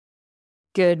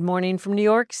Good morning from New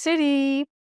York City.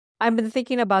 I've been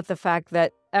thinking about the fact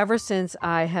that ever since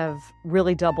I have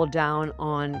really doubled down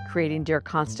on creating Dear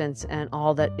Constance and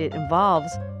all that it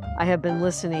involves, I have been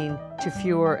listening to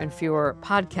fewer and fewer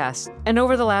podcasts. And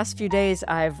over the last few days,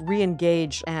 I've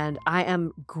re-engaged and I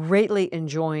am greatly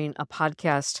enjoying a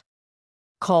podcast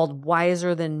called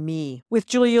Wiser Than Me with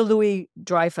Julia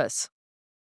Louis-Dreyfus.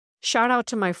 Shout out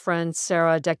to my friend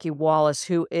Sarah Decky Wallace,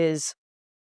 who is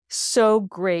so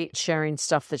great sharing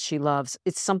stuff that she loves.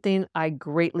 It's something I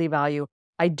greatly value.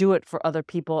 I do it for other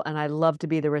people, and I love to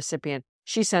be the recipient.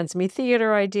 She sends me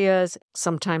theater ideas.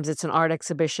 Sometimes it's an art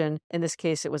exhibition. In this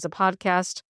case, it was a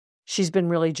podcast. She's been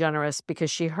really generous because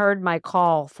she heard my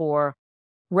call for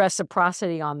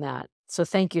reciprocity on that. So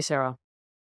thank you, Sarah.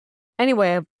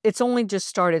 Anyway, it's only just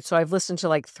started, so I've listened to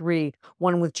like 3.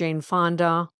 One with Jane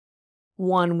Fonda,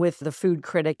 one with the food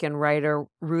critic and writer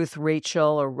Ruth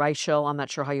Reichel, I'm not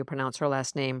sure how you pronounce her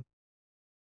last name.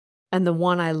 And the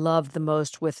one I loved the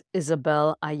most with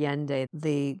Isabel Allende,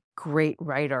 the great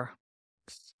writer.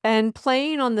 And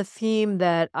playing on the theme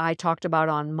that I talked about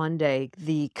on Monday,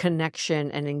 the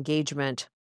connection and engagement,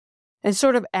 and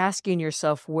sort of asking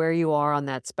yourself where you are on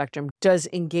that spectrum. Does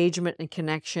engagement and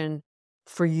connection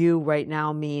for you right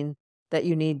now mean that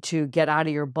you need to get out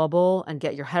of your bubble and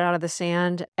get your head out of the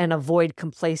sand and avoid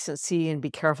complacency and be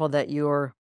careful that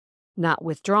you're not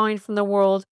withdrawing from the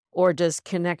world? Or does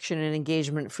connection and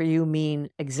engagement for you mean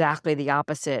exactly the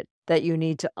opposite, that you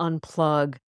need to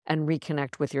unplug and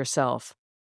reconnect with yourself?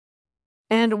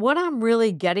 And what I'm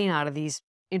really getting out of these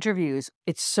interviews,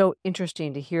 it's so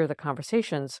interesting to hear the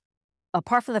conversations,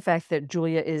 apart from the fact that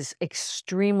Julia is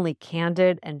extremely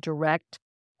candid and direct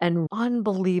and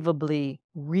unbelievably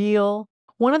real.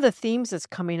 One of the themes that's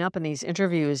coming up in these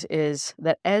interviews is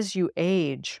that as you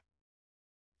age,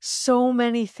 so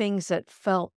many things that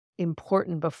felt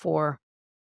important before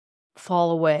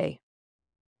fall away.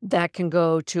 That can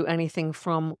go to anything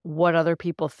from what other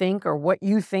people think or what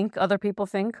you think other people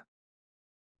think,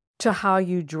 to how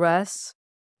you dress,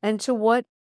 and to what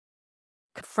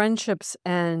friendships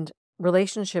and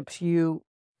relationships you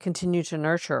continue to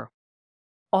nurture.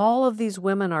 All of these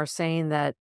women are saying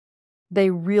that they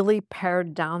really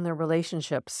pared down their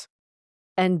relationships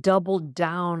and doubled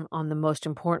down on the most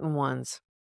important ones.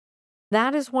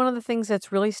 That is one of the things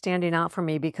that's really standing out for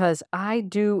me because I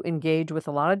do engage with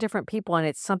a lot of different people and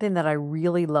it's something that I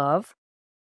really love.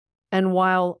 And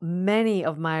while many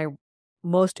of my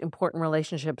most important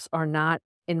relationships are not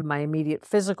in my immediate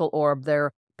physical orb,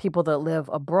 they're people that live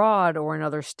abroad or in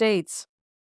other states,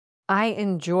 I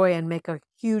enjoy and make a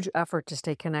huge effort to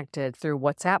stay connected through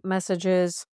WhatsApp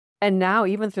messages. And now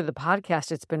even through the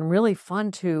podcast, it's been really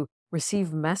fun to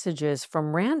receive messages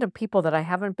from random people that I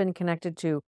haven't been connected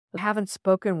to, haven't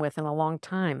spoken with in a long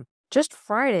time. Just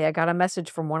Friday, I got a message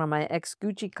from one of my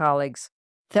ex-Gucci colleagues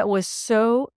that was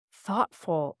so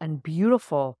thoughtful and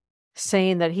beautiful,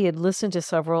 saying that he had listened to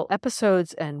several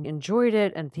episodes and enjoyed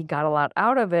it, and he got a lot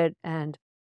out of it, and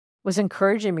was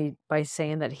encouraging me by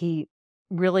saying that he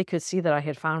really could see that I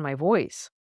had found my voice.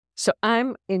 So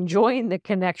I'm enjoying the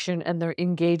connection and their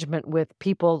engagement with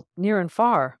people near and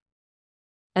far.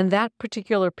 And that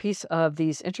particular piece of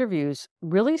these interviews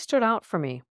really stood out for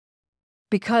me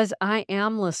because I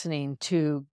am listening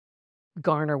to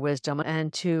garner wisdom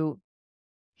and to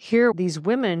hear these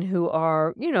women who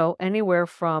are, anywhere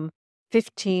from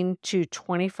 15 to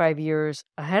 25 years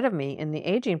ahead of me in the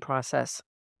aging process.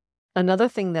 Another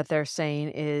thing that they're saying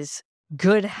is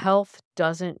good health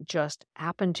doesn't just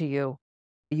happen to you.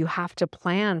 You have to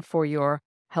plan for your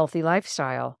healthy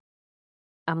lifestyle.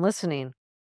 I'm listening.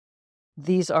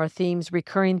 These are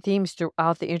recurring themes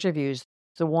throughout the interviews.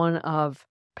 The one of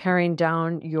paring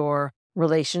down your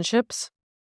relationships,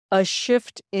 a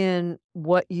shift in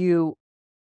what you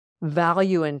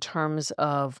value in terms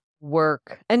of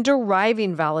work, and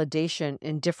deriving validation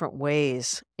in different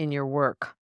ways in your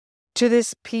work. To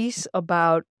this piece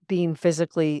about being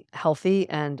physically healthy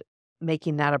and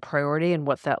making that a priority and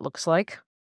what that looks like.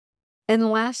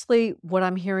 And lastly, what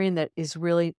I'm hearing that is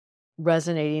really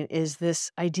resonating is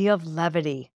this idea of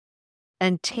levity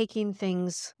and taking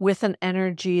things with an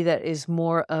energy that is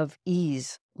more of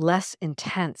ease, less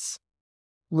intense,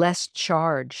 less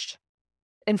charged.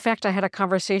 In fact, I had a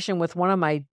conversation with one of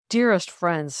my dearest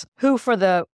friends who, for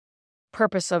the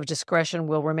purpose of discretion,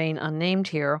 will remain unnamed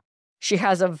here. She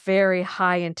has a very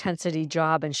high intensity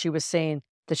job and she was saying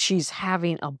that she's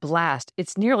having a blast.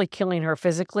 It's nearly killing her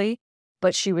physically,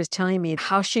 but she was telling me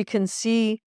how she can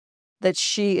see that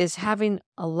she is having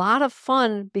a lot of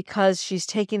fun because she's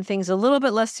taking things a little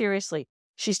bit less seriously.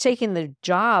 She's taking the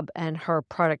job and her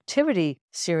productivity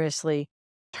seriously,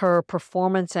 her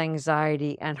performance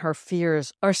anxiety and her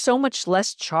fears are so much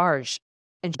less charged.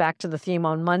 And back to the theme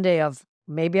on Monday of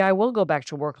maybe I will go back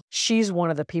to work. She's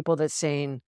one of the people that's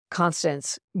saying,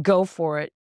 Constance, go for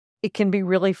it. It can be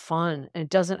really fun and it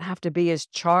doesn't have to be as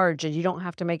charged and you don't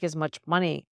have to make as much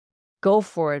money. Go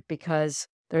for it because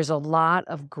there's a lot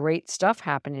of great stuff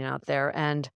happening out there,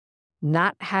 and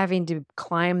not having to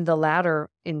climb the ladder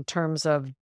in terms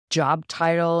of job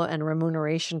title and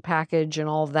remuneration package and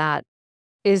all that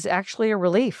is actually a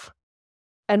relief.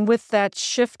 And with that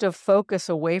shift of focus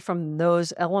away from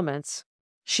those elements,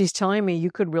 she's telling me you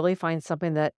could really find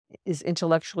something that is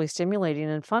intellectually stimulating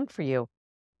and fun for you.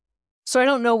 So I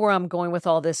don't know where I'm going with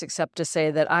all this, except to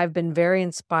say that I've been very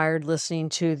inspired listening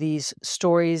to these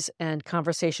stories and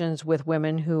conversations with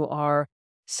women who are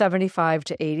 75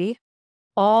 to 80,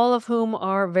 all of whom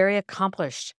are very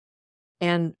accomplished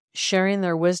and sharing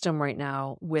their wisdom right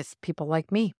now with people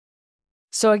like me.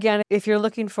 So again, if you're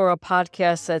looking for a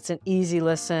podcast that's an easy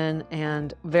listen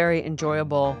and very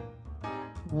enjoyable,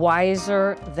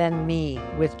 Wiser Than Me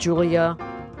with Julia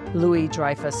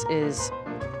Louis-Dreyfus is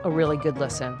a really good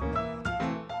listen.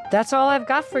 That's all I've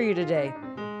got for you today.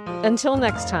 Until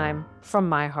next time, from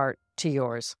my heart to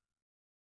yours.